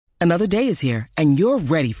Another day is here, and you're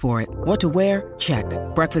ready for it. What to wear? Check.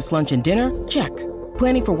 Breakfast, lunch, and dinner? Check.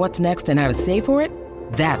 Planning for what's next and how to save for it?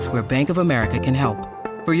 That's where Bank of America can help.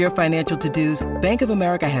 For your financial to-dos, Bank of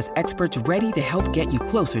America has experts ready to help get you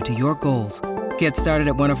closer to your goals. Get started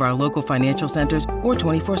at one of our local financial centers or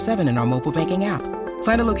 24/7 in our mobile banking app.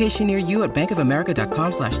 Find a location near you at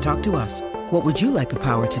bankofamerica.com/talktous. What would you like the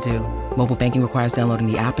power to do? Mobile banking requires downloading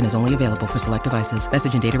the app and is only available for select devices.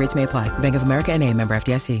 Message and data rates may apply. Bank of America N.A., member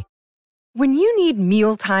FDIC. When you need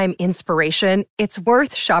mealtime inspiration, it's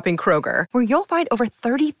worth shopping Kroger, where you'll find over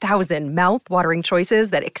 30,000 mouth-watering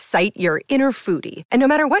choices that excite your inner foodie. And no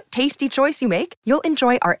matter what tasty choice you make, you'll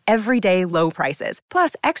enjoy our everyday low prices,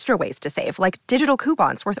 plus extra ways to save, like digital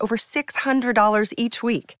coupons worth over $600 each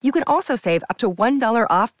week. You can also save up to $1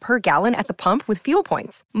 off per gallon at the pump with fuel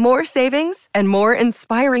points. More savings and more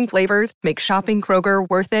inspiring flavors make shopping Kroger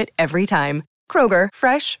worth it every time. Kroger,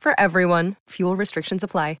 fresh for everyone. Fuel restrictions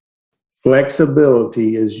apply.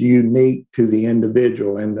 Flexibility is unique to the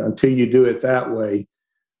individual, and until you do it that way,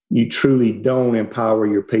 you truly don't empower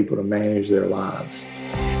your people to manage their lives.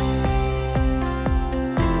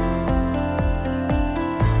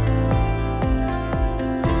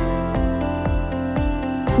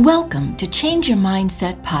 Welcome to Change Your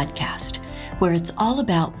Mindset podcast, where it's all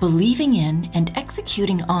about believing in and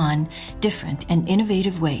executing on different and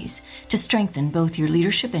innovative ways to strengthen both your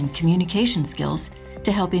leadership and communication skills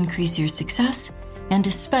to help increase your success, and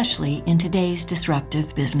especially in today's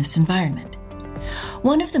disruptive business environment.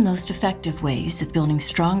 One of the most effective ways of building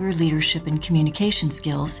stronger leadership and communication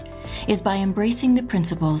skills is by embracing the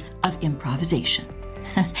principles of improvisation.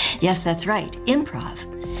 Yes, that's right, improv.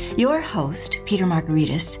 Your host, Peter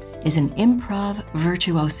Margaritis, is an improv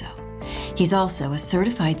virtuoso. He's also a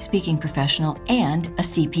certified speaking professional and a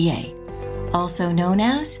CPA, also known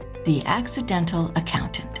as the Accidental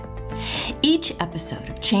Accountant. Each episode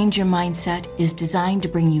of Change Your Mindset is designed to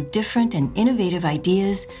bring you different and innovative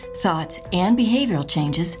ideas, thoughts, and behavioral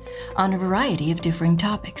changes on a variety of differing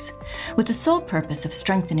topics, with the sole purpose of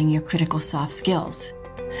strengthening your critical soft skills.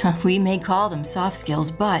 We may call them soft skills,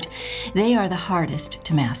 but they are the hardest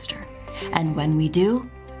to master. And when we do,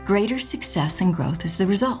 greater success and growth is the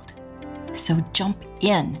result. So jump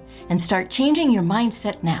in and start changing your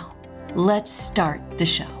mindset now. Let's start the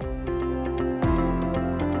show.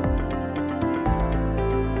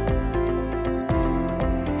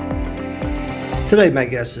 Today, my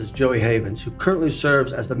guest is Joey Havens, who currently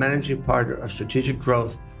serves as the managing partner of strategic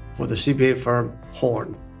growth for the CPA firm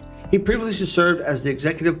Horn. He previously served as the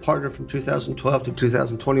executive partner from 2012 to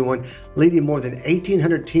 2021, leading more than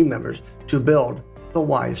 1,800 team members to build the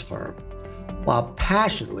Wise firm, while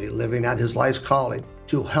passionately living out his life's calling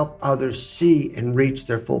to help others see and reach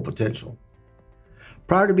their full potential.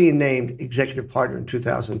 Prior to being named executive partner in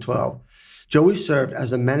 2012, Joey served as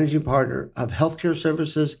the managing partner of healthcare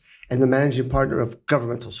services and the managing partner of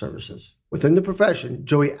governmental services. Within the profession,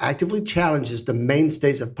 Joey actively challenges the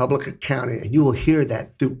mainstays of public accounting, and you will hear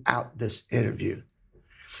that throughout this interview.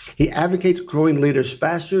 He advocates growing leaders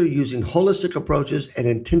faster using holistic approaches and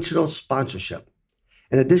intentional sponsorship.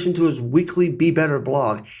 In addition to his weekly Be Better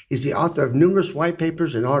blog, he's the author of numerous white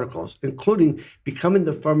papers and articles, including Becoming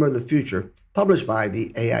the Firm of the Future, published by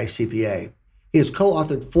the AICPA. He has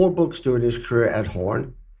co-authored 4 books during his career at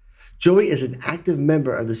Horn. Joey is an active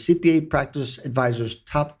member of the CPA Practice Advisor's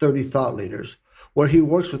Top 30 Thought Leaders, where he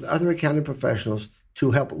works with other accounting professionals to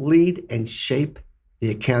help lead and shape the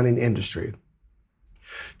accounting industry.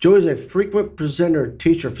 Joey is a frequent presenter,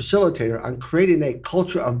 teacher, facilitator on creating a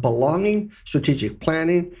culture of belonging, strategic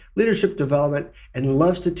planning, leadership development, and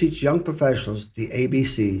loves to teach young professionals the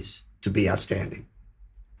ABCs to be outstanding.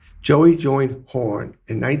 Joey joined Horn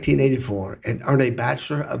in 1984 and earned a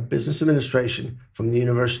Bachelor of Business Administration from the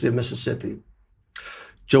University of Mississippi.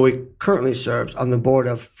 Joey currently serves on the board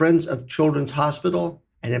of Friends of Children's Hospital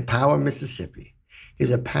and Empower Mississippi.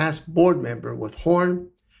 He's a past board member with Horn,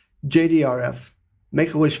 JDRF,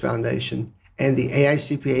 Make-A-Wish Foundation, and the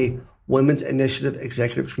AICPA Women's Initiative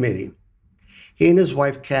Executive Committee. He and his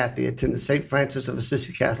wife, Kathy, attend the St. Francis of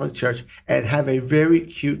Assisi Catholic Church and have a very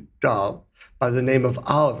cute dog by the name of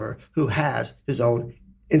Oliver, who has his own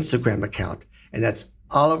Instagram account, and that's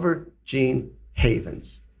Oliver Jean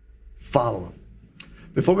Havens. Follow him.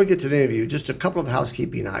 Before we get to the interview, just a couple of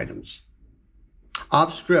housekeeping items.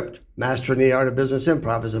 Off Script, Mastering the Art of Business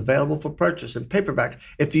Improv, is available for purchase in paperback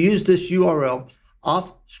if you use this URL,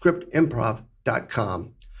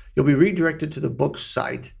 offscriptimprov.com. You'll be redirected to the book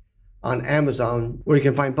site on Amazon, where you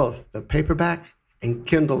can find both the paperback and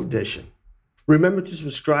Kindle edition. Remember to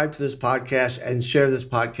subscribe to this podcast and share this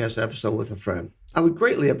podcast episode with a friend. I would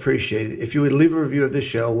greatly appreciate it if you would leave a review of this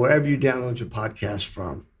show wherever you download your podcast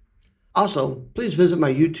from. Also, please visit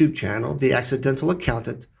my YouTube channel, The Accidental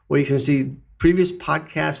Accountant, where you can see previous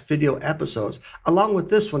podcast video episodes, along with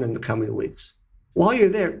this one in the coming weeks. While you're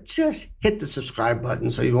there, just hit the subscribe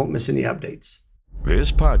button so you won't miss any updates.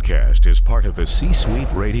 This podcast is part of the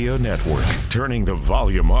C-Suite Radio Network, turning the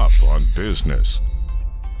volume up on business.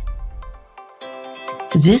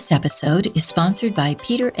 This episode is sponsored by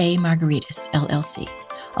Peter A. Margaritis, LLC,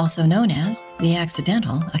 also known as The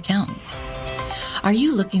Accidental Accountant. Are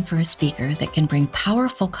you looking for a speaker that can bring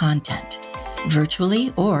powerful content,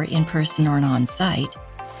 virtually or in person or on-site,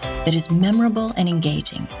 that is memorable and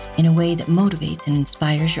engaging in a way that motivates and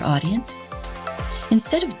inspires your audience?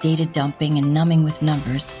 Instead of data dumping and numbing with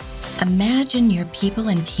numbers, imagine your people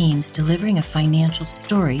and teams delivering a financial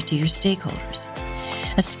story to your stakeholders.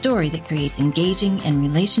 A story that creates engaging and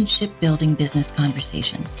relationship-building business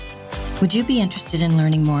conversations. Would you be interested in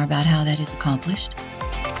learning more about how that is accomplished?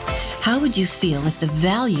 How would you feel if the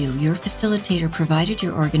value your facilitator provided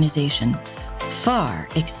your organization far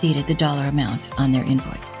exceeded the dollar amount on their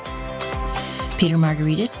invoice? Peter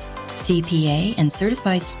Margaritis, CPA and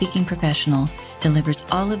certified speaking professional, delivers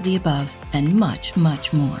all of the above and much,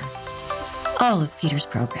 much more. All of Peter's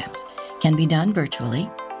programs can be done virtually,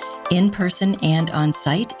 in person and on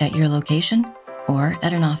site at your location, or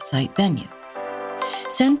at an off-site venue.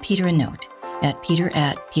 Send Peter a note at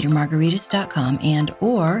peter@petermargaritis.com and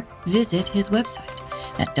or visit his website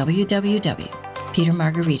at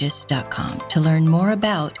www.petermargaritis.com to learn more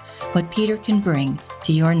about what Peter can bring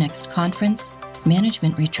to your next conference,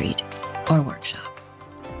 management retreat, or workshop.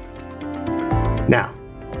 Now,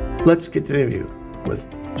 let's get to the interview with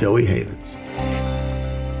Joey Havens.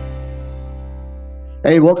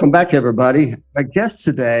 Hey, welcome back, everybody. My guest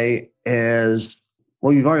today is,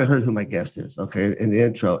 well, you've already heard who my guest is, okay, in the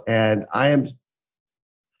intro. And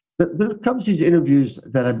there comes these interviews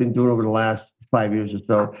that I've been doing over the last 5 years or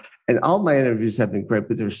so, and all my interviews have been great,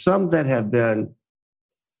 but there's some that have been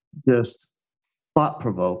just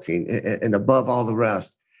thought-provoking and above all the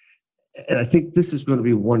rest. And I think this is going to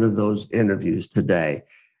be one of those interviews today.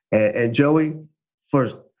 And Joey,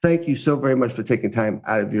 first, thank you so very much for taking time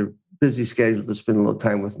out of your busy schedule to spend a little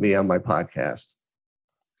time with me on my podcast.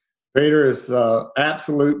 Peter, it's an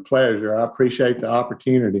absolute pleasure. I appreciate the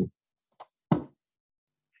opportunity.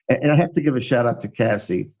 And I have to give a shout out to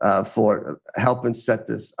Cassie for helping set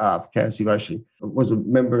this up. Cassie actually was a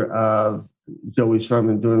member of Joey's firm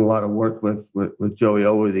and doing a lot of work with Joey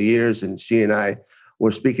over the years. And she and I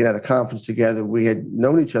were speaking at a conference together. We had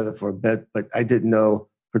known each other for a bit, but I didn't know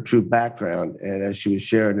her true background. And as she was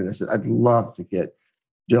sharing it, I said, I'd love to get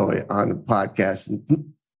Joey on the podcast. And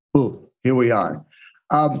boom, here we are.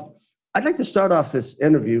 I'd like to start off this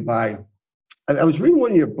interview by, I was reading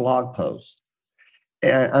one of your blog posts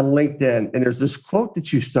on LinkedIn, and there's this quote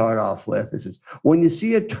that you start off with. It says, when you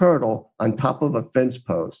see a turtle on top of a fence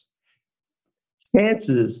post,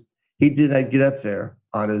 chances he did not get up there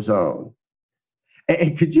on his own.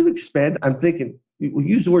 And could you expand? I'm thinking, you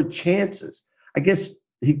use the word chances. I guess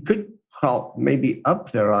he could crawl maybe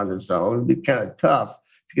up there on his own. It'd be kind of tough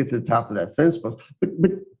to get to the top of that fence post. But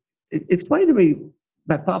explain to me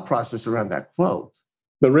that thought process around that quote.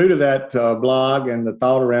 The root of that blog and the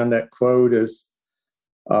thought around that quote is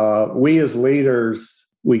we as leaders,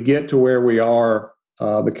 we get to where we are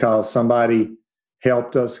because somebody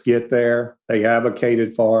helped us get there. They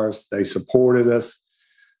advocated for us. They supported us.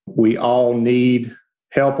 We all need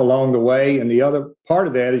help along the way. And the other part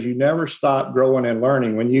of that is you never stop growing and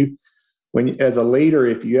learning. When you as a leader,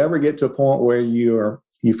 if you ever get to a point where you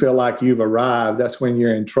feel like you've arrived, that's when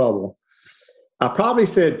you're in trouble. I probably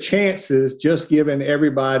said chances, just giving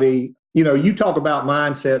everybody, you talk about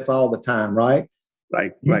mindsets all the time, right?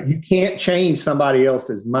 Right. You can't change somebody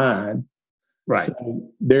else's mind. Right. So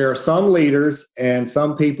there are some leaders and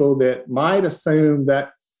some people that might assume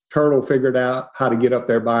that turtle figured out how to get up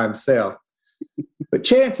there by himself. But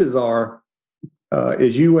chances are,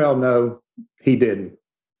 as you well know, he didn't.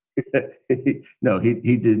 No,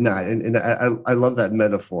 he did not. And I love that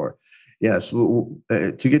metaphor. Yes, to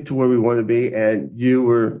get to where we want to be. And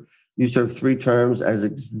you served 3 terms as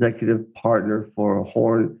executive partner for a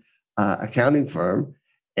Horn accounting firm.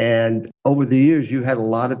 And over the years, you had a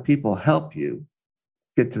lot of people help you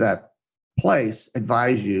get to that place,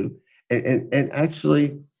 advise you, and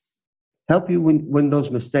actually help you when those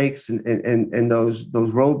mistakes and those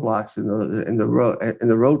roadblocks in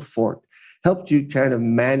the road fork helped you kind of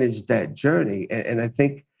manage that journey. And I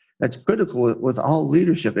think that's critical with all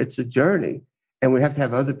leadership. It's a journey, and we have to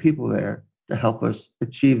have other people there to help us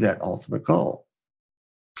achieve that ultimate goal.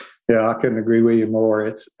 Yeah, I couldn't agree with you more.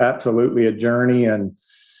 It's absolutely a journey. And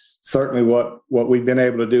certainly what we've been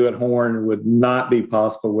able to do at Horn would not be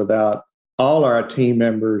possible without all our team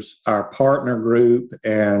members, our partner group,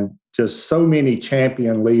 and just so many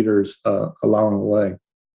champion leaders along the way.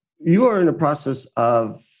 You are in the process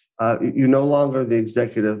of, you're no longer the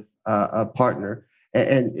executive partner,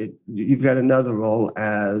 and you've got another role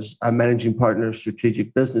as a managing partner of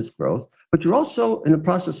strategic business growth, but you're also in the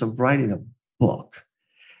process of writing a book.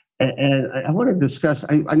 And I want to discuss,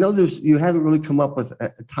 I know you haven't really come up with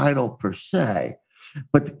a title per se,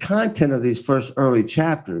 but the content of these first early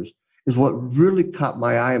chapters is what really caught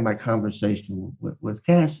my eye in my conversation with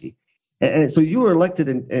Cassie. And so you were elected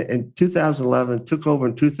in 2011, took over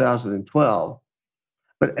in 2012.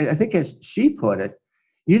 But I think as she put it,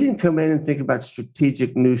 you didn't come in and think about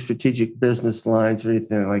new strategic business lines or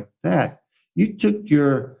anything like that. You took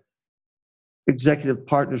your executive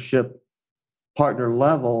partner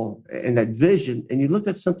level and that vision, and you looked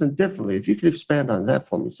at something differently. If you could expand on that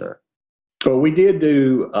for me, sir. Well, we did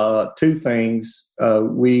do two things.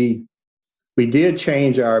 We did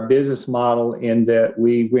change our business model in that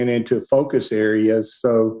we went into focus areas.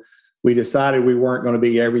 So we decided we weren't going to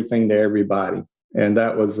be everything to everybody. And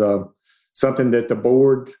that was something that the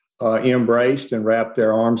board embraced and wrapped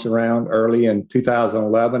their arms around early in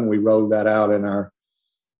 2011. We rolled that out in our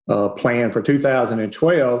plan for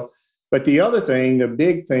 2012. But the other thing, the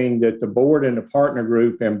big thing that the board and the partner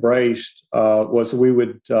group embraced was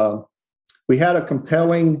we had a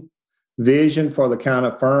compelling vision for the kind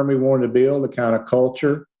of firm we wanted to build, the kind of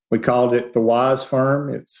culture. We called it the Wise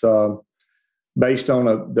Firm. It's based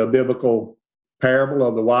on the biblical parable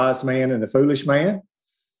of the wise man and the foolish man.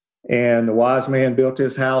 And the wise man built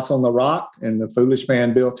his house on the rock, and the foolish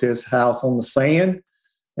man built his house on the sand.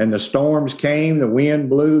 And the storms came, the wind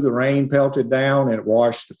blew, the rain pelted down, and it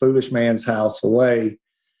washed the foolish man's house away.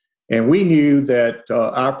 And we knew that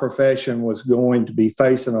our profession was going to be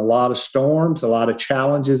facing a lot of storms, a lot of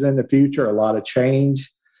challenges in the future, a lot of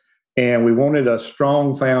change. And we wanted a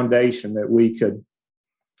strong foundation that we could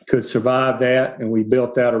survive that. And we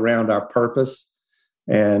built that around our purpose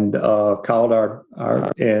and called our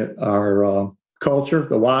culture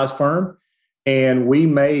the Wise Firm. And we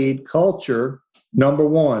made culture number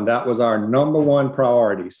one. That was our number one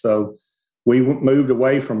priority. So we moved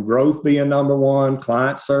away from growth being number one,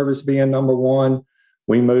 client service being number one.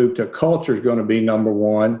 We moved to culture is going to be number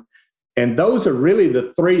one. And those are really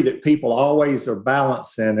the three that people always are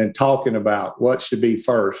balancing and talking about what should be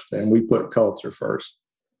first. And we put culture first.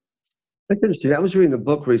 That's interesting. I was reading a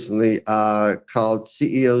book recently called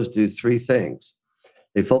CEOs Do Three Things.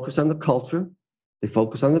 They focus on the culture, they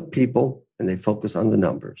focus on the people, and they focus on the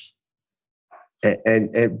numbers.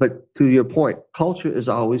 But to your point, culture is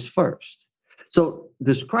always first. So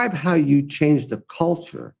describe how you changed the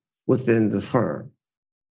culture within the firm.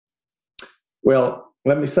 Well,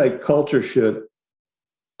 let me say culture should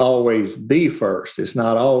always be first. It's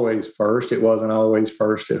not always first. It wasn't always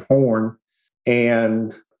first at Horn.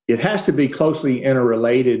 And it has to be closely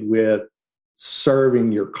interrelated with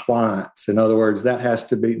serving your clients. In other words,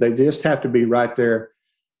 they just have to be right there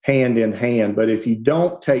hand in hand. But if you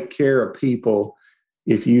don't take care of people,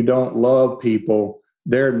 if you don't love people,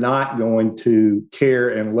 they're not going to care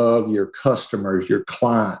and love your customers, your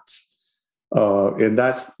clients. And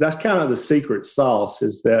that's kind of the secret sauce,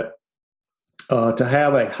 is that to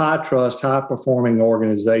have a high trust, high performing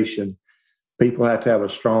organization, people have to have a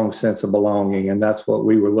strong sense of belonging. And that's what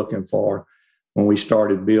we were looking for when we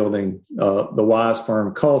started building the Wise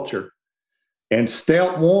Firm culture. And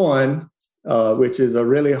step one, which is a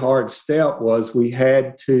really hard step, was we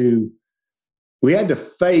had to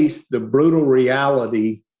face the brutal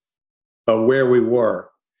reality of where we were.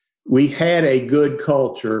 We had a good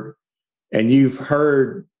culture, and you've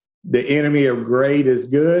heard the enemy of great is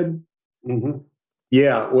good. Mm-hmm.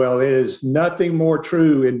 Yeah, well, it is nothing more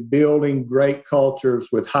true in building great cultures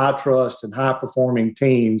with high trust and high performing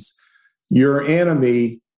teams. Your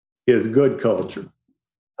enemy is good culture.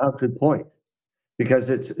 Oh, good point. Because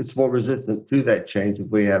it's more resistant to that change if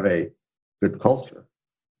we have a good culture.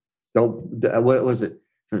 What was it?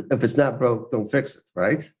 If it's not broke, don't fix it,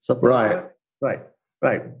 right? Something right. Like that?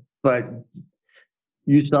 Right. But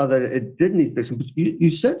you saw that it did need fixing. But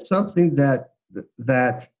you said something that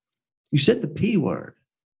you said the P word,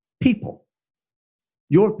 people,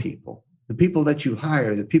 your people, the people that you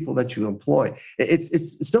hire, the people that you employ.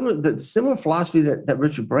 It's similar. The similar philosophy that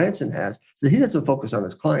Richard Branson has. So he doesn't focus on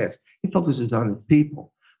his clients; he focuses on his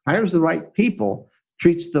people. Hires the right people,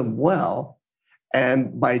 treats them well.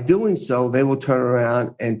 And by doing so, they will turn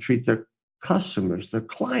around and treat their customers, their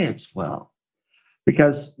clients well.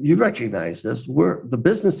 Because you recognize this, the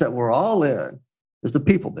business that we're all in is the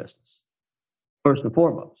people business, first and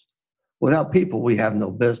foremost. Without people, we have no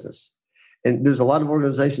business. And there's a lot of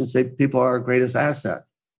organizations say people are our greatest asset.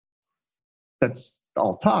 That's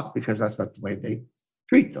all talk because that's not the way they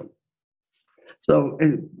treat them. So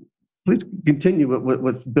please continue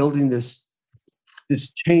with building this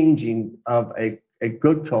changing of a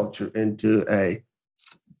good culture into a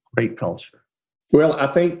great culture. Well, I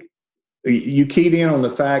think you keyed in on the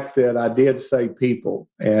fact that I did say people,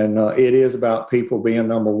 and it is about people being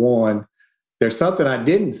number one. There's something I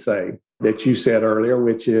didn't say that you said earlier,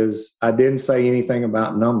 which is I didn't say anything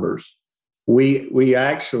about numbers. We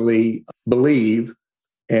actually believe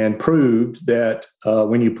and proved that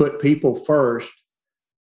when you put people first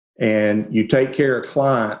and you take care of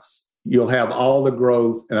clients, you'll have all the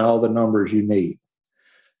growth and all the numbers you need.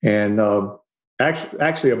 And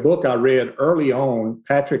actually, a book I read early on,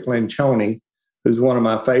 Patrick Lencioni, who's one of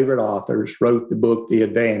my favorite authors, wrote the book, The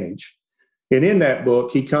Advantage. And in that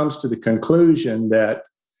book, he comes to the conclusion that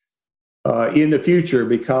in the future,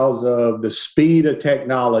 because of the speed of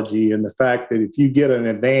technology and the fact that if you get an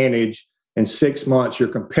advantage in 6 months, your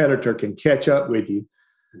competitor can catch up with you,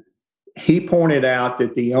 he pointed out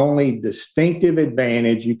that the only distinctive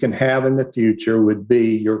advantage you can have in the future would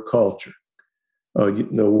be your culture,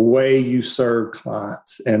 the way you serve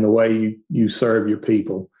clients and the way you serve your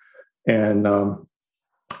people. And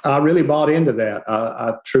I really bought into that.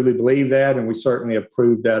 I truly believe that, and we certainly have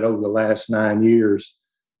proved that over the last 9 years.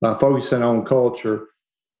 By focusing on culture,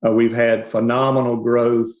 we've had phenomenal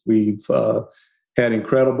growth. We've had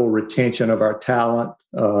incredible retention of our talent.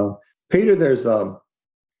 Peter, there's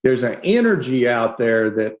an energy out there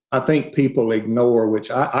that I think people ignore, which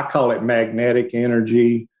I call it magnetic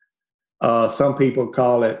energy. Some people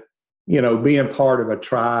call it, being part of a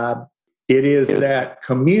tribe. It is that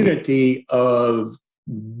community of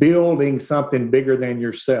building something bigger than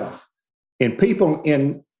yourself. And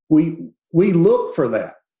we look for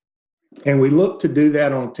that. And we look to do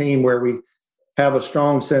that on a team where we have a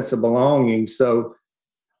strong sense of belonging. So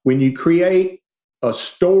when you create a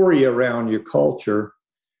story around your culture,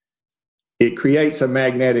 it creates a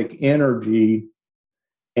magnetic energy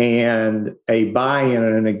and a buy-in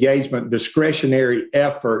and an engagement, discretionary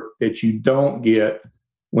effort that you don't get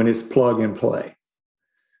when it's plug and play.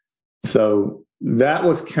 So that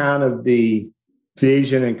was kind of the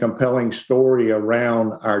vision and compelling story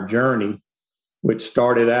around our journey, which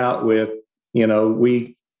started out with,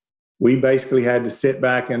 we basically had to sit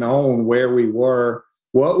back and own where we were,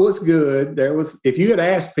 what was good. If you had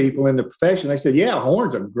asked people in the profession, they said, yeah,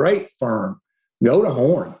 Horn's a great firm. Go to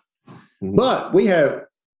Horn. Mm-hmm. But we had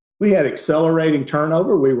accelerating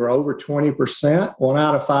turnover. We were over 20%. 1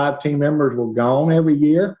 out of 5 team members were gone every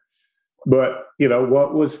year. But,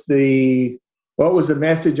 what was the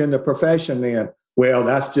message in the profession then? Well,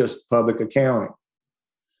 that's just public accounting.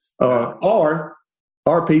 Or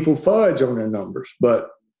people fudge on their numbers. But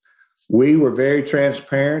we were very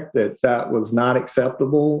transparent that was not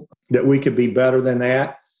acceptable, that we could be better than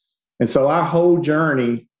that. And so our whole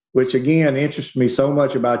journey, which again interests me so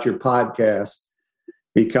much about your podcast,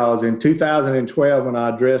 because in 2012, when I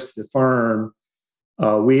addressed the firm,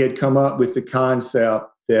 we had come up with the concept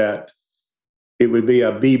that it would be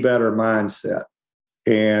a be better mindset.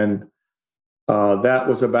 And that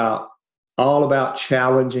was all about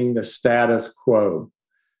challenging the status quo,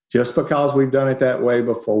 just because we've done it that way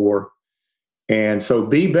before. And so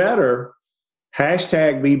Be Better,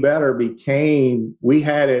 hashtag Be Better we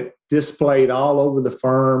had it displayed all over the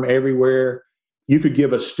firm, everywhere. You could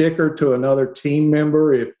give a sticker to another team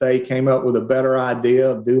member if they came up with a better idea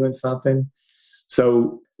of doing something.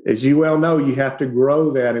 So as you well know, you have to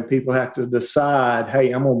grow that, and people have to decide,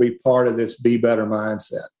 hey, I'm going to be part of this Be Better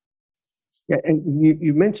mindset. Yeah, and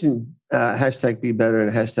you mentioned hashtag Be Better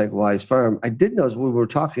and hashtag Wise Firm. I did notice we were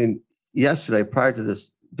talking yesterday prior to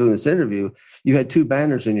doing this interview, you had 2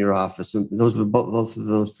 banners in your office, and those were both of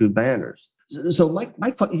those 2 banners. So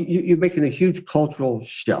you're making a huge cultural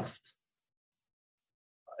shift.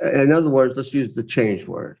 In other words, let's use the change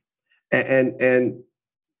word. And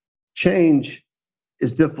change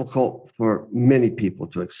is difficult for many people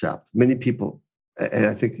to accept. Many people, and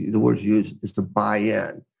I think the word you use is to buy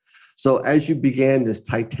in. So as you began this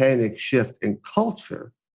titanic shift in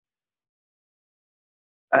culture,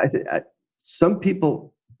 some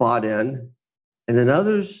people bought in, and then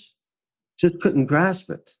others just couldn't grasp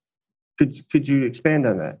it. Could you expand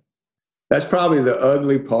on that? That's probably the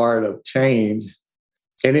ugly part of change.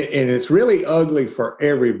 And it's really ugly for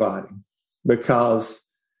everybody, because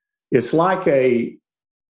it's like a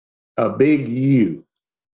big U.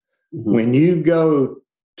 Mm-hmm. When you go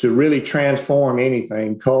to really transform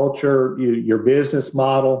anything, culture, your business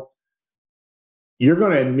model, you're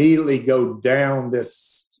going to immediately go down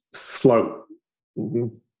this slope. Mm-hmm.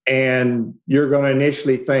 And you're going to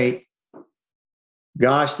initially think,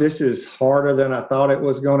 gosh, this is harder than I thought it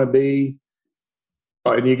was going to be.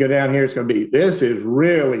 And you go down here, it's going to be, this is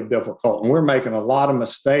really difficult. And we're making a lot of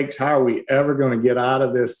mistakes. How are we ever going to get out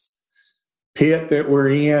of this pit that we're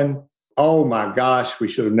in? Oh my gosh, we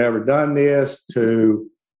should have never done this. To,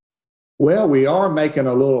 well, we are making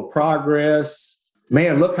a little progress.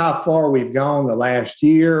 Man, look how far we've gone the last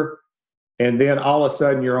year. And then all of a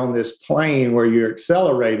sudden you're on this plane where you're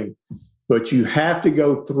accelerating. But you have to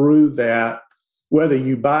go through that. Whether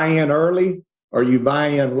you buy in early or you buy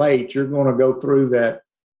in late, you're going to go through that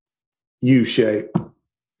U shape,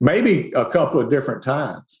 maybe a couple of different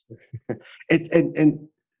times. And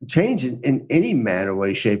change in any manner,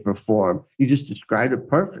 way, shape, or form. You just described it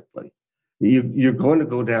perfectly. You're going to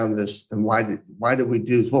go down this, and why did we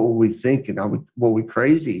do this? What were we thinking? Were we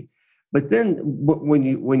crazy? But then when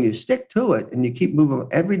you stick to it and you keep moving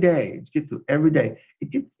every day, you get through every day, it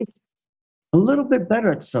gets a little bit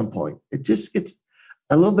better at some point. It just gets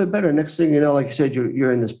a little bit better. Next thing you know, like you said,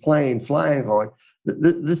 you're in this plane flying, going,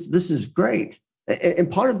 this is great.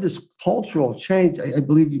 And part of this cultural change, I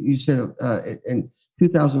believe you said in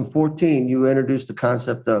 2014, you introduced the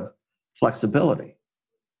concept of flexibility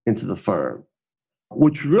into the firm,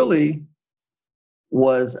 which really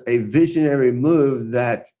was a visionary move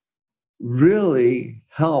that really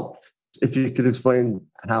helped. If you could explain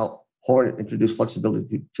how Hornet introduced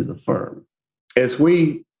flexibility to the firm. As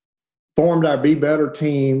we formed our Be Better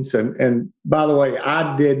teams, and by the way,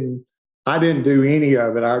 I didn't do any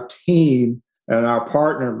of it. Our team and our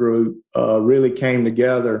partner group really came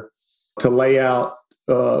together to lay out.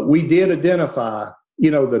 We did identify,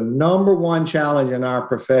 the number one challenge in our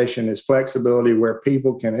profession is flexibility, where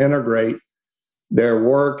people can integrate their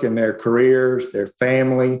work and their careers, their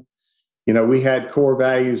family. We had core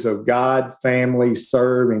values of God, family,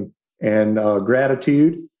 serving, and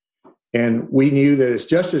gratitude. And we knew that it's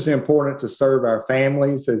just as important to serve our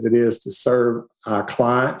families as it is to serve our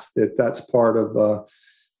clients, that's part of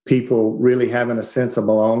people really having a sense of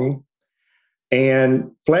belonging.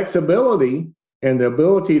 And flexibility and the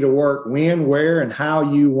ability to work when, where, and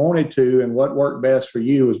how you wanted to and what worked best for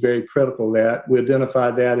you was very critical. That we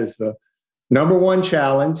identified that as the number one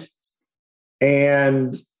challenge.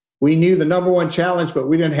 And we knew the number one challenge, but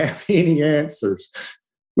we didn't have any answers.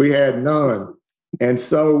 We had none. And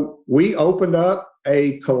so we opened up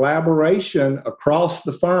a collaboration across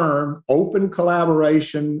the firm, open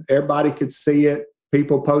collaboration. Everybody could see it.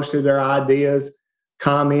 People posted their ideas,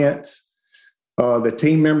 comments. The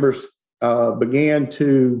team members began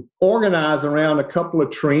to organize around a couple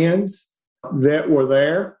of trends that were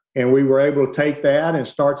there. And we were able to take that and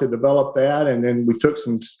start to develop that. And then we took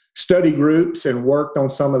some study groups and worked on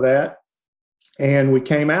some of that. And we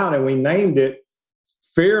came out and we named it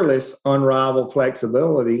Fearless Unrivaled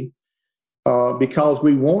Flexibility because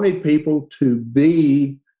we wanted people to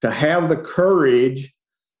have the courage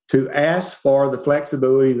to ask for the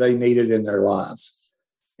flexibility they needed in their lives.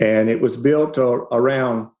 And it was built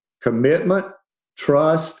around commitment,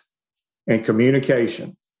 trust, and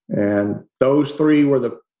communication. And those three were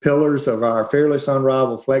the pillars of our Fearless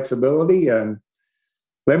Unrivaled Flexibility. And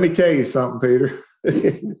let me tell you something, Peter.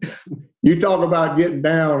 You talk about getting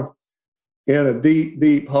down in a deep,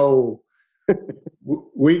 deep hole.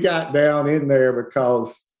 We got down in there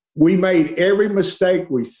because we made every mistake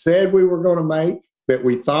we said we were going to make, that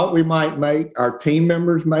we thought we might make. Our team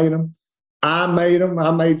members made them. I made them.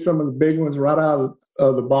 I made some of the big ones right out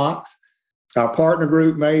of the box. Our partner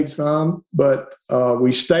group made some, but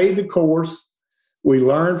we stayed the course. We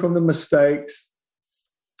learned from the mistakes.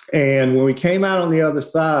 And when we came out on the other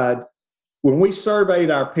side, when we surveyed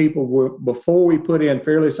our people before we put in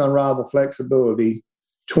Fearless Unrivaled Flexibility,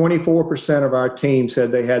 24% of our team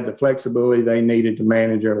said they had the flexibility they needed to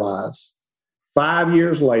manage their lives. 5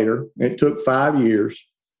 years later, it took 5 years.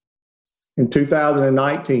 In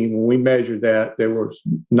 2019, when we measured that, there was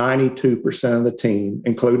 92% of the team,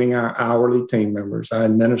 including our hourly team members, our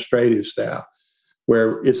administrative staff,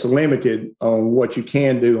 where it's limited on what you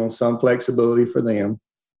can do on some flexibility for them.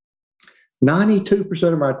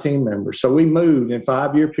 92% of our team members. So we moved in a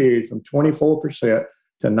 5-year period from 24%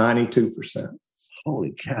 to 92%.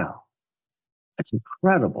 Holy cow. That's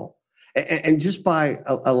incredible. And just by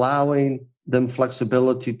allowing them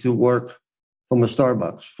flexibility to work from a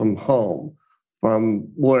Starbucks, from home, from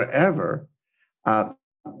wherever,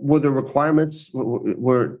 were the requirements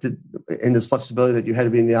in this flexibility that you had to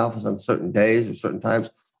be in the office on certain days or certain times?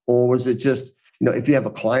 Or was it just, if you have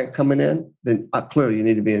a client coming in, then clearly you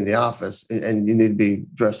need to be in the office and you need to be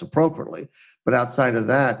dressed appropriately. But outside of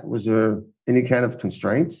that, was there any kind of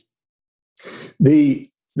constraints? The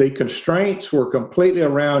the constraints were completely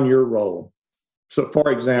around your role. So,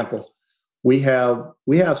 for example, we have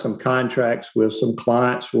some contracts with some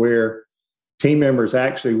clients where team members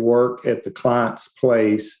actually work at the client's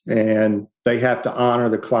place and they have to honor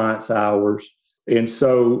the client's hours. And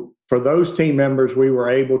so for those team members, we were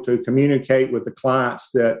able to communicate with the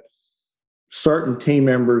clients that certain team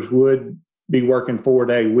members would be working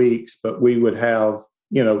 4-day weeks, but we would have,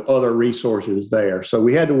 other resources there. So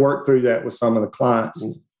we had to work through that with some of the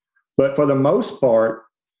clients. But for the most part,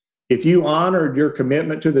 if you honored your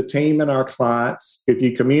commitment to the team and our clients, if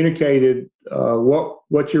you communicated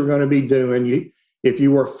what you're going to be doing, if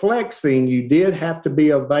you were flexing, you did have to be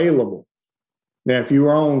available. Now, if you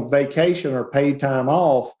were on vacation or paid time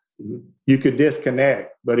off, you could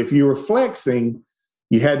disconnect. But if you were flexing,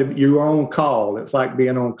 you were on call. It's like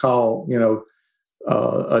being on call,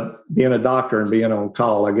 being a doctor and being on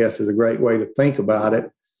call, I guess, is a great way to think about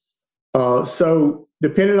it. So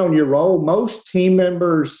depending on your role, most team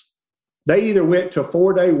members, they either went to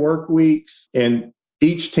 4-day work weeks and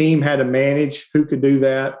each team had to manage who could do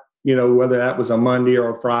that, whether that was a Monday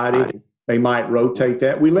or a Friday. They might rotate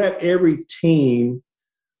that. We let every team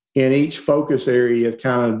in each focus area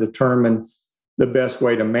kind of determine the best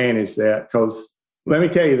way to manage that. Because let me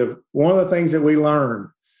tell you, one of the things that we learned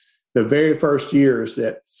the very first year is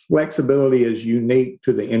that flexibility is unique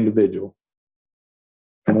to the individual.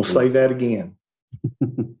 And we'll say that again.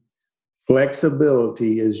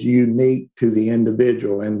 Flexibility is unique to the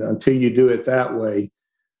individual. And until you do it that way,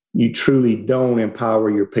 you truly don't empower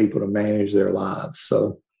your people to manage their lives.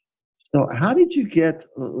 So how did you get,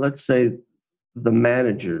 let's say, the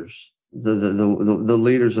managers, the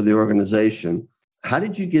leaders of the organization, how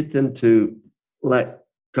did you get them to let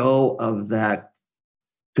go of that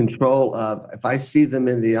control of, if I see them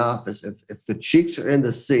in the office, if the cheeks are in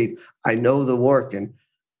the seat, I know they're working.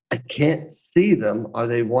 I can't see them. Are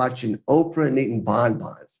they watching Oprah and eating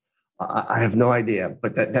bonbons? I have no idea.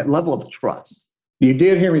 But that level of trust. You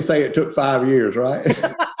did hear me say it took 5 years, right?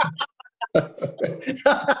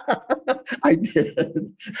 I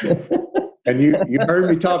did. And you heard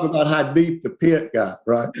me talk about how deep the pit got,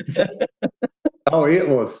 right? Oh, it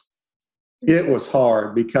was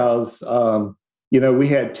hard because, we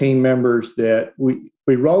had team members that we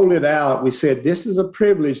rolled it out. We said, this is a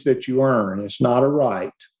privilege that you earn. It's not a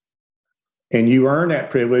right. And you earn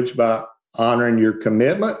that privilege by honoring your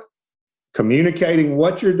commitment, communicating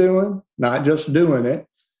what you're doing, not just doing it,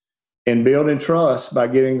 and building trust by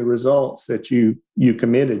getting the results that you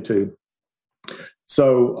committed to.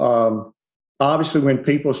 So obviously when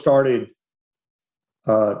people started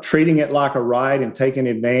treating it like a right and taking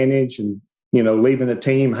advantage and, leaving the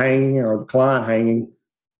team hanging or the client hanging,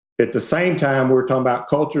 at the same time, we're talking about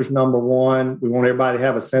culture's number one. We want everybody to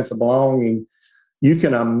have a sense of belonging. You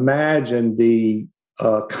can imagine the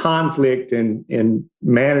conflict in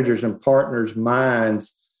managers and partners'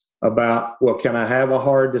 minds about, well, can I have a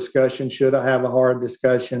hard discussion? Should I have a hard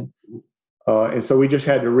discussion? And so we just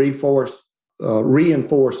had to reinforce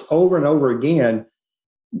over and over again,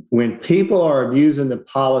 when people are abusing the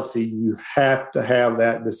policy, you have to have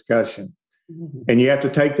that discussion. And you have to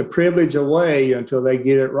take the privilege away until they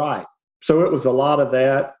get it right. So it was a lot of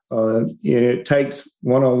that. It takes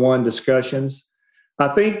one-on-one discussions. I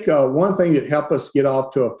think one thing that helped us get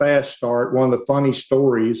off to a fast start, one of the funny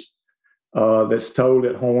stories that's told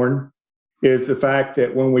at Horn, is the fact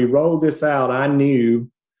that when we rolled this out, I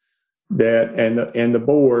knew that, and the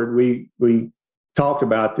board, we talked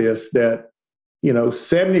about this, that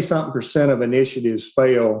 70-something% of initiatives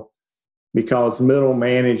fail because middle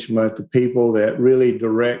management, the people that really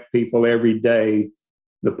direct people every day,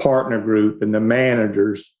 the partner group and the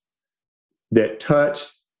managers that touch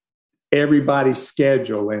everybody's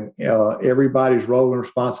schedule and everybody's role and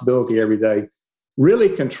responsibility every day, really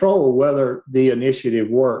control whether the initiative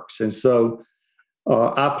works. And so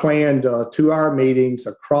I planned 2-hour meetings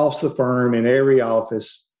across the firm in every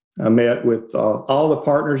office. I met with all the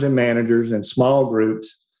partners and managers in small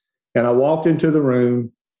groups, and I walked into the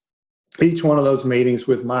room, each one of those meetings,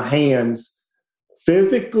 with my hands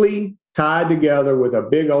physically tied together with a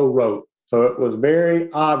big old rope. So it was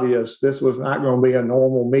very obvious this was not going to be a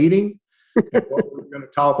normal meeting. And what we were going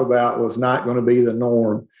to talk about was not going to be the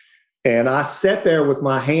norm. And I sat there with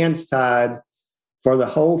my hands tied for the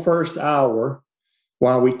whole first hour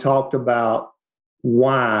while we talked about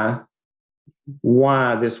why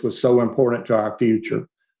this was so important to our future,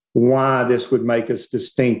 why this would make us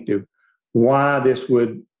distinctive, why this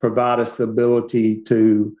would provide us the ability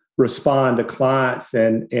to respond to clients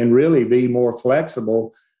and really be more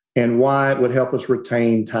flexible, and why it would help us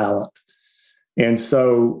retain talent. And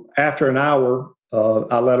so after an hour,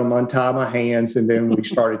 I let them untie my hands, and then we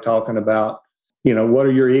started talking about, what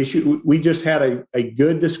are your issues? We just had a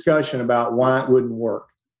good discussion about why it wouldn't work,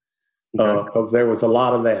 because there was a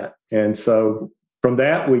lot of that. And so from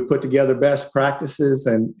that, we put together best practices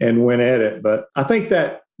and went at it. But I think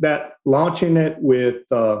that launching it with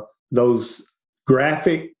those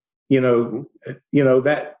graphic,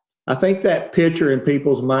 that I think that picture in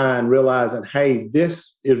people's mind, realizing, hey,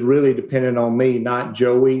 this is really dependent on me, not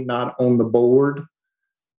Joey, not on the board.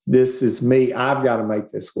 This is me. I've got to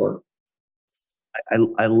make this work.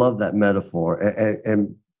 I love that metaphor.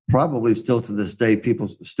 And probably still to this day, people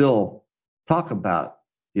still talk about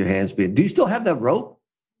your hands being. Do you still have that rope?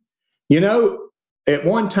 At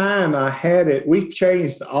one time I had it. We've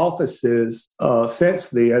changed the offices since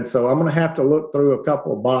then. So I'm going to have to look through a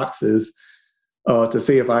couple of boxes to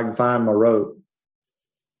see if I can find my rope.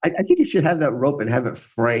 I think you should have that rope and have it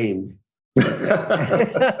framed.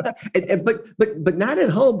 but not at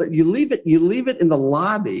home. But you leave it in the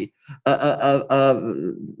lobby of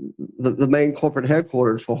the main corporate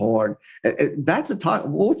headquarters for Horn. That's a talk.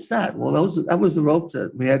 What's that? Well, that was the rope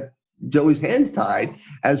that we had Joey's hands tied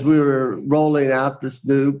as we were rolling out this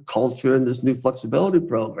new culture and this new flexibility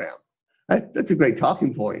program. That's a great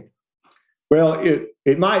talking point. Well,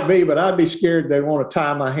 it might be, but I'd be scared they want to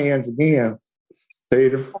tie my hands again,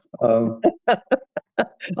 Peter.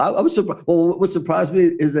 I was surprised. Well, what surprised me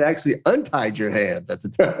is they actually untied your hands at the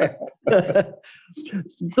time.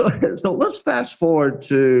 So let's fast forward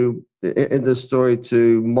in this story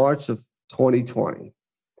to March of 2020.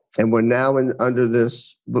 And we're now under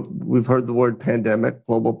this, we've heard the word pandemic,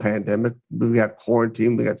 global pandemic. We've got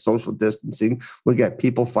quarantine, we got social distancing, we got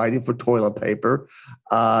people fighting for toilet paper,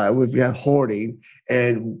 we've got hoarding.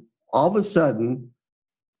 And all of a sudden,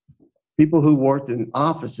 people who worked in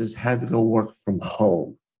offices had to go work from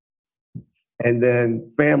home. And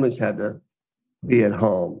then families had to be at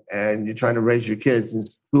home. And you're trying to raise your kids and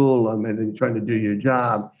school them, and then you're trying to do your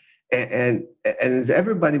job. And as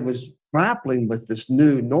everybody was grappling with this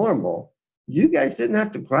new normal, you guys didn't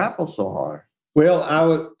have to grapple so hard.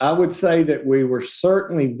 Well, I would say that we were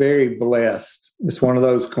certainly very blessed. It's one of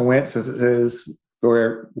those coincidences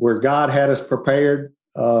where God had us prepared,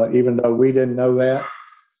 even though we didn't know that.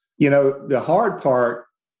 The hard part,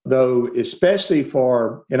 though, especially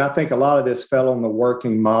and I think a lot of this fell on the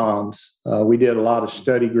working moms. We did a lot of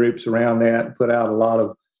study groups around that and put out a lot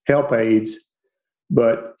of help aids.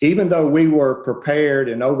 But even though we were prepared,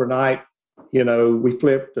 and overnight, we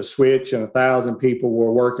flipped a switch and 1,000 people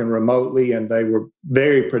were working remotely, and they were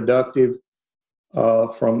very productive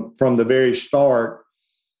from the very start,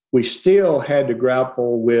 we still had to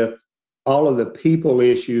grapple with all of the people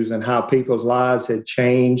issues and how people's lives had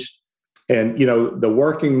changed. And, the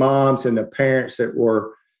working moms and the parents that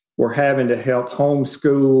were having to help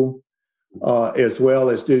homeschool as well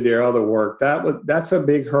as do their other work. That's a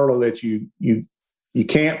big hurdle that you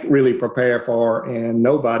can't really prepare for, and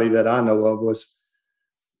nobody that I know of was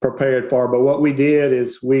prepared for. But what we did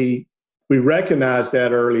is we recognized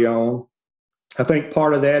that early on. I think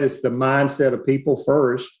part of that is the mindset of people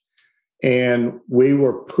first. And we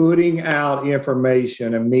were putting out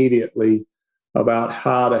information immediately about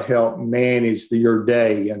how to help manage your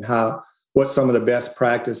day and what some of the best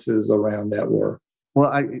practices around that were.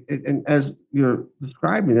 Well, and as you're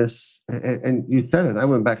describing this, and you said it, I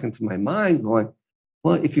went back into my mind going,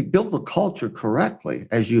 well, if you build the culture correctly,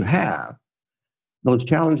 as you have, those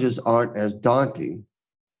challenges aren't as daunting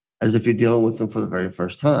as if you're dealing with them for the very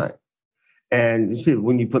first time. And you see,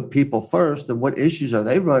 when you put people first, then what issues are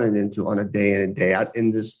they running into on a day in and day out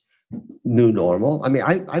in this new normal? I mean,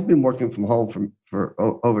 I've been working from home for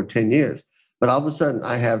over 10 years, but all of a sudden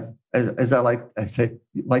I have, as I like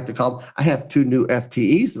to call them, I have 2 new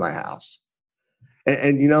FTEs in my house.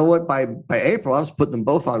 And you know what? By April, I was putting them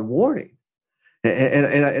both on warning.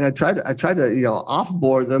 And I tried to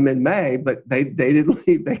offboard them in May, but they didn't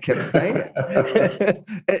leave. They kept staying.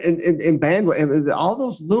 and bandwidth, and all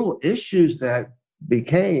those little issues that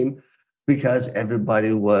became because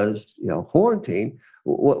everybody was quarantined,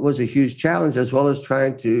 what was a huge challenge, as well as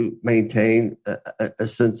trying to maintain a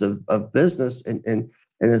sense of business and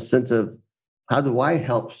a sense of how do I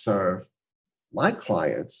help serve my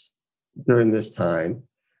clients during this time?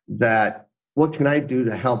 That what can I do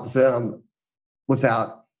to help them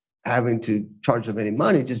without having to charge them any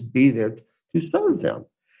money, just be there to serve them.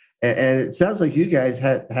 And it sounds like you guys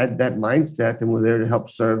had that mindset and were there to help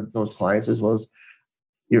serve those clients as well as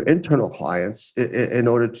your internal clients in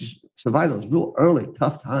order to survive those real early,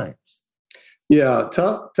 tough times. Yeah,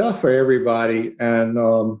 tough for everybody. And,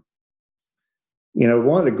 one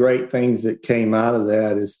of the great things that came out of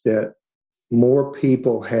that is that, more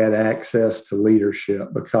people had access to leadership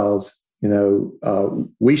because,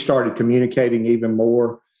 we started communicating even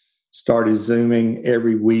more, started Zooming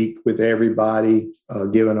every week with everybody,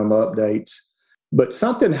 giving them updates. But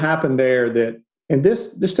something happened there and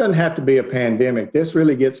this doesn't have to be a pandemic. This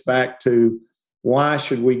really gets back to why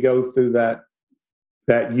should we go through that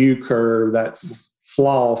U-curve, that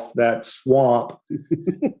slough, that swamp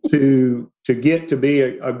to get to be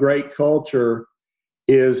a great culture,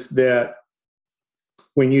 is that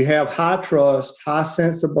when you have high trust, high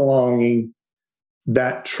sense of belonging,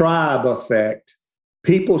 that tribe effect,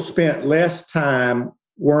 people spent less time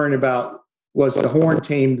worrying about, was the Horn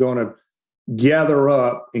team going to gather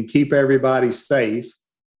up and keep everybody safe?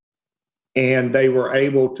 And they were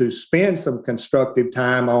able to spend some constructive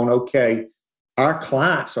time on, okay, our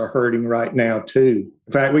clients are hurting right now too.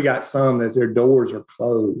 In fact, we got some that their doors are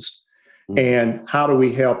closed. Mm-hmm. And how do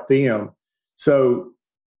we help them? So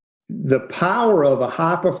the power of a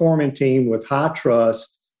high-performing team with high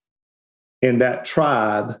trust in that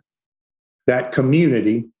tribe, that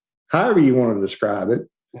community, however you want to describe it,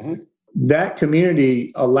 mm-hmm. that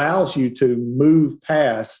community allows you to move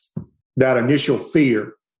past that initial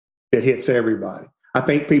fear that hits everybody. I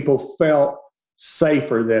think people felt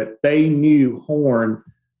safer that they knew Horn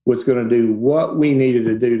was going to do what we needed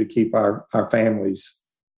to do to keep our families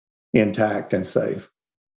intact and safe.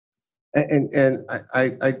 And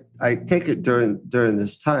I take it during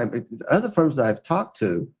this time, other firms that I've talked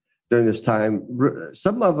to during this time,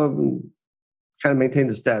 some of them kind of maintained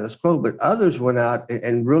the status quo, but others went out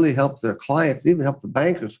and really helped their clients, even helped the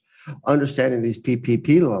bankers understanding these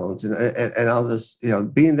PPP loans and all this,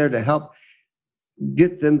 being there to help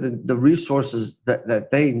get them the resources that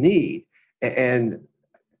they need. And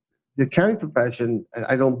the accounting profession,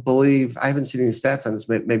 I haven't seen any stats on this,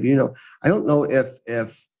 maybe I don't know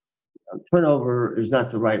if turnover is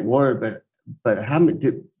not the right word, but how many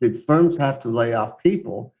did firms have to lay off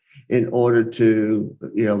people in order to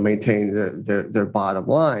maintain their bottom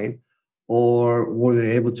line, or were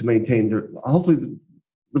they able to maintain their? Hopefully,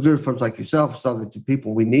 the good firms like yourself saw that the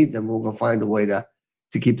people, we need them. We're going to find a way to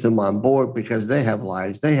keep them on board because they have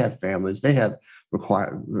lives, they have families, they have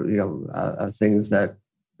required things that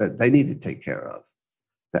they need to take care of.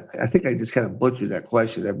 I think I just kind of butchered that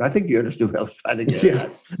question there, but I think you understood what I was trying to get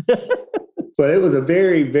at. But it was a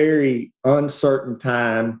very, very uncertain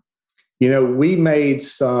time. We made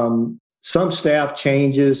some staff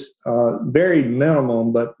changes, very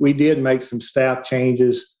minimum, but we did make some staff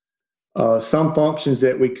changes. Some functions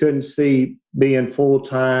that we couldn't see being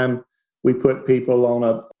full-time, we put people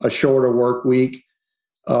on a shorter work week.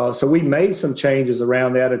 So we made some changes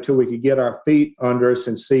around that until we could get our feet under us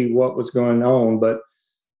and see what was going on. But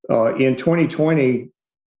in 2020,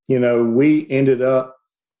 we ended up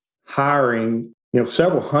hiring,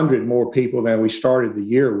 several hundred more people than we started the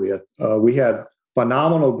year with. We had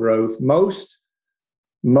phenomenal growth. Most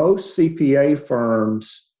CPA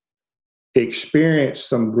firms experienced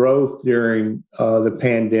some growth during the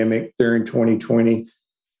pandemic, during 2020,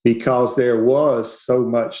 because there was so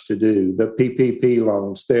much to do. The PPP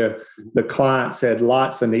loans, the clients had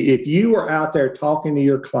lots of need. If you were out there talking to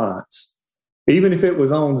your clients, even if it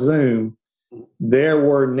was on Zoom, there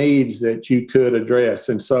were needs that you could address.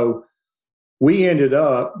 And so we ended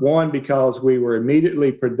up, one, because we were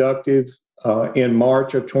immediately productive in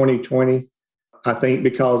March of 2020. I think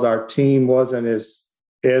because our team wasn't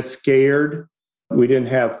as scared. We didn't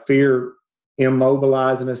have fear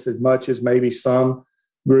immobilizing us as much as maybe some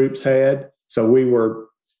groups had. So we were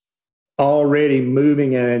already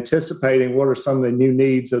moving and anticipating what are some of the new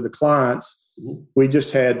needs of the clients. We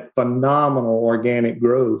just had phenomenal organic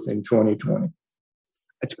growth in 2020.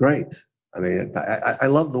 That's great. I mean, I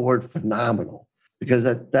love the word phenomenal because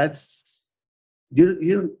that's you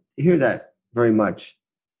don't hear that very much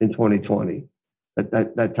in 2020,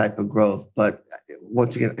 that type of growth. But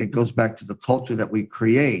once again, it goes back to the culture that we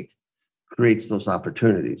creates those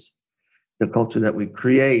opportunities. The culture that we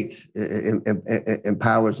create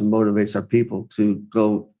empowers and motivates our people to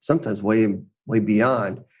go sometimes way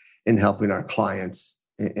beyond in helping our clients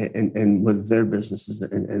and with their businesses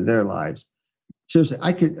and their lives. Seriously,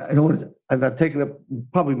 I've taken up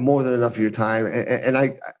probably more than enough of your time, and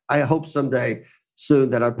I hope someday soon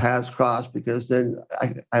that our paths cross, because then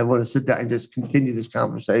I want to sit down and just continue this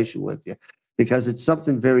conversation with you, because it's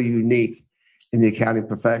something very unique in the accounting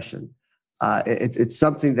profession. It's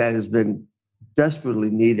something that has been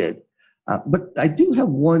desperately needed. But I do have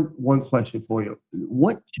one question for you.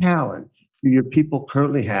 What challenge do your people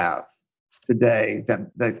currently have today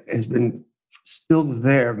that has been still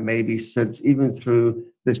there maybe since even through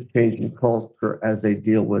this changing culture as they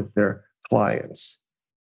deal with their clients?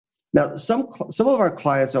 Now, some of our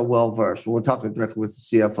clients are well-versed. We're talking directly with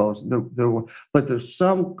the CFOs, but there's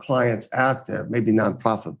some clients out there, maybe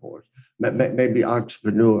nonprofit boards, maybe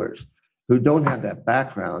entrepreneurs who don't have that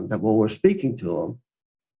background, that when we're speaking to them,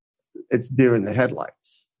 it's deer in the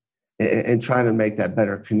headlights and trying to make that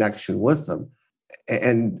better connection with them.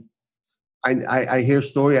 And I hear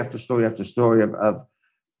story after story after story of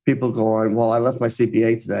people going, well, I left my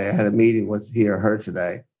CPA today. I had a meeting with he or her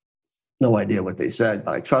today. No idea what they said,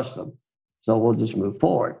 but I trust them. So we'll just move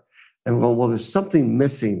forward. And we're going, well, there's something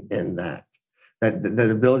missing in that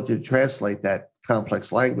ability to translate that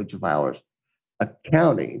complex language of ours,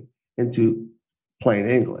 accounting, into plain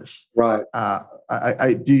English. Right.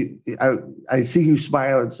 I see you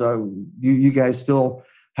smiling. So you guys still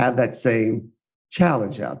have that same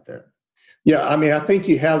challenge out there. Yeah. I mean, I think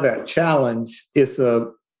you have that challenge. It's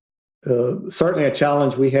certainly a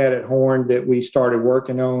challenge we had at Horn that we started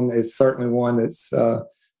working on. It's certainly one that's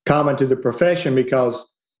common to the profession because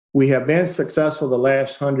we have been successful the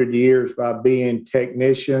last 100 years by being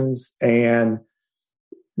technicians and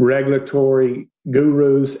regulatory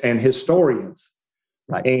gurus and historians.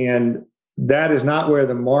 Right. And that is not where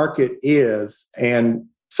the market is. And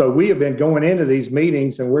so we have been going into these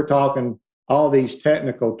meetings and we're talking all these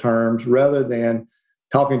technical terms rather than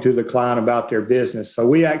talking to the client about their business. So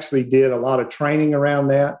we actually did a lot of training around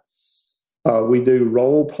that. We do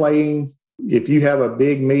role playing. If you have a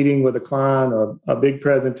big meeting with a client or a big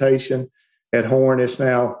presentation at Horn, it's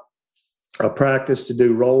now a practice to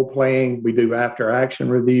do role playing. We do after action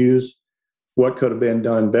reviews, what could have been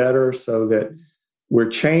done better, so that we're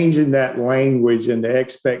changing that language and the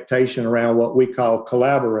expectation around what we call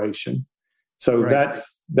collaboration. So right.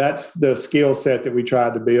 That's the skill set that we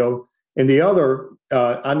tried to build. And the other,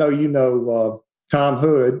 I know you know Tom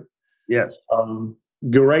Hood. Yes.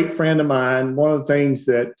 Great friend of mine. One of the things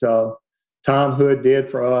that Tom Hood did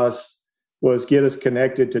for us was get us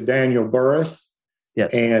connected to Daniel Burris.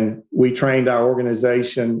 Yes. And we trained our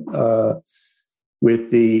organization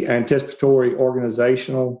with the anticipatory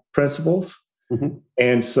organizational principles. Mm-hmm.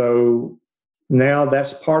 And so now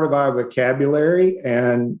that's part of our vocabulary,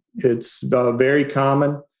 and it's very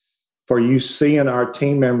common for you seeing our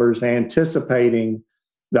team members anticipating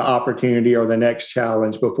the opportunity or the next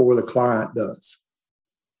challenge before the client does.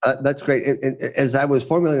 That's great. And as I was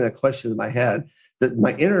formulating that question in my head, that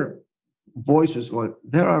my inner voice was going,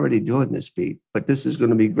 they're already doing this, Pete, but this is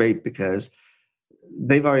going to be great because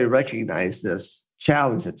they've already recognized this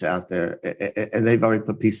challenge that's out there, and they've already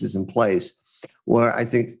put pieces in place where I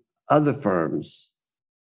think other firms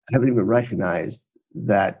haven't even recognized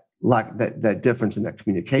that difference in that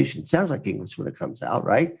communication. It sounds like English when it comes out,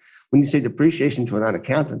 right? When you say depreciation to a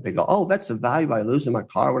non-accountant, they go, oh, that's the value I lose in my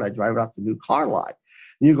car when I drive it off the new car lot.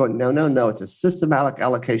 And you're going, no, it's a systematic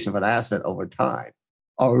allocation of an asset over time.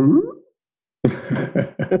 Oh.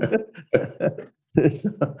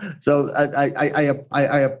 So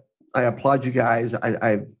I applaud you guys.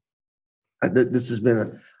 This has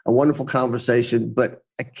been a wonderful conversation, but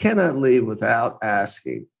I cannot leave without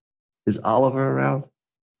asking, is Oliver around?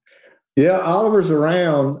 Yeah, Oliver's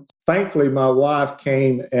around. Thankfully, my wife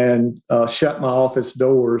came and shut my office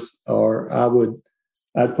doors, or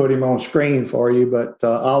I'd put him on screen for you. But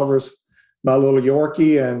Oliver's my little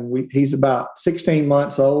Yorkie, and he's about 16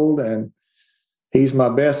 months old, and he's my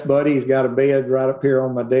best buddy. He's got a bed right up here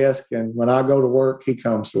on my desk, and when I go to work, he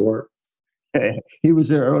comes to work. He was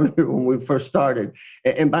there earlier when we first started.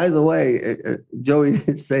 And by the way, Joey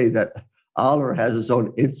did say that Oliver has his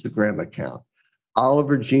own Instagram account,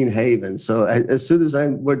 Oliver Gene Haven. So as soon as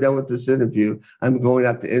we're done with this interview, I'm going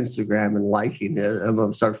out to Instagram and liking it. I'm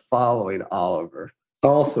going to start following Oliver.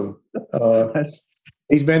 Awesome.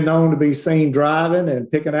 He's been known to be seen driving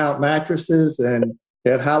and picking out mattresses. And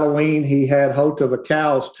at Halloween, he had Holt of a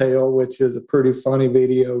cow's tail, which is a pretty funny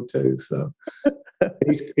video too. So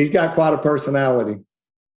he's got quite a personality.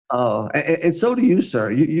 Oh, and so do you,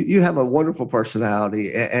 sir. You have a wonderful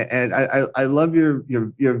personality, and I love your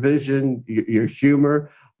vision, your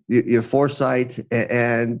humor, your foresight.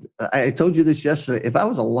 And I told you this yesterday. If I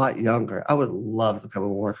was a lot younger, I would love to come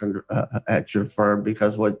and work at your firm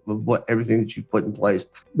because what everything that you've put in place.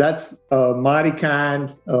 That's mighty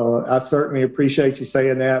kind. I certainly appreciate you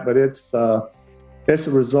saying that, but it's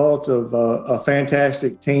a result of a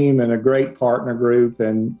fantastic team and a great partner group.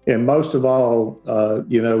 And most of all,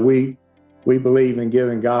 we believe in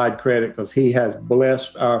giving God credit because he has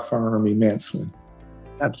blessed our firm immensely.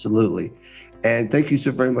 Absolutely. And thank you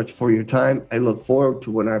so very much for your time. I look forward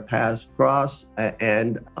to when our paths cross.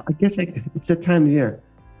 And I guess it's that time of year.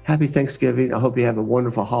 Happy Thanksgiving. I hope you have a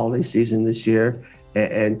wonderful holiday season this year.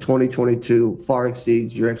 And 2022 far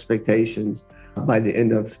exceeds your expectations by the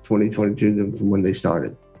end of 2022 than from when they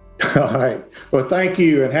started. All right. Well, thank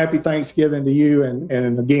you, and happy Thanksgiving to you.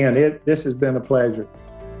 And again, this has been a pleasure.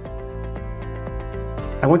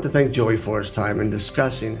 I want to thank Joey for his time in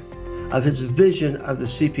discussing of his vision of the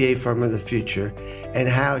CPA firm of the future and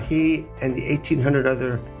how he and the 1,800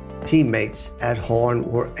 other teammates at Horn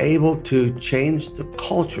were able to change the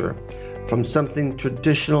culture from something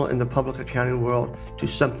traditional in the public accounting world to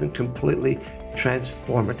something completely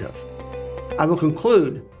transformative. I will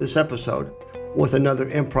conclude this episode with another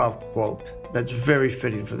improv quote that's very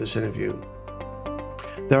fitting for this interview.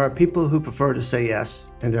 There are people who prefer to say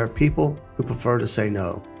yes, and there are people who prefer to say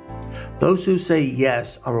no. Those who say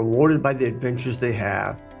yes are rewarded by the adventures they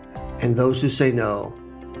have, and those who say no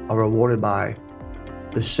are rewarded by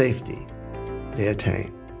the safety they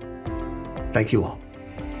attain. Thank you all.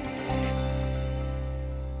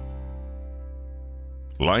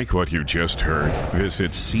 Like what you just heard?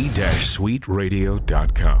 Visit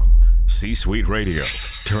c-suiteradio.com. C-Suite Radio,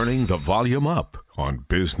 turning the volume up on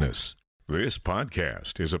business. This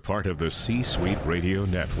podcast is a part of the C-Suite Radio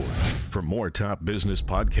Network. For more top business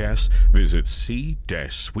podcasts, visit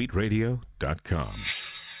c-suiteradio.com.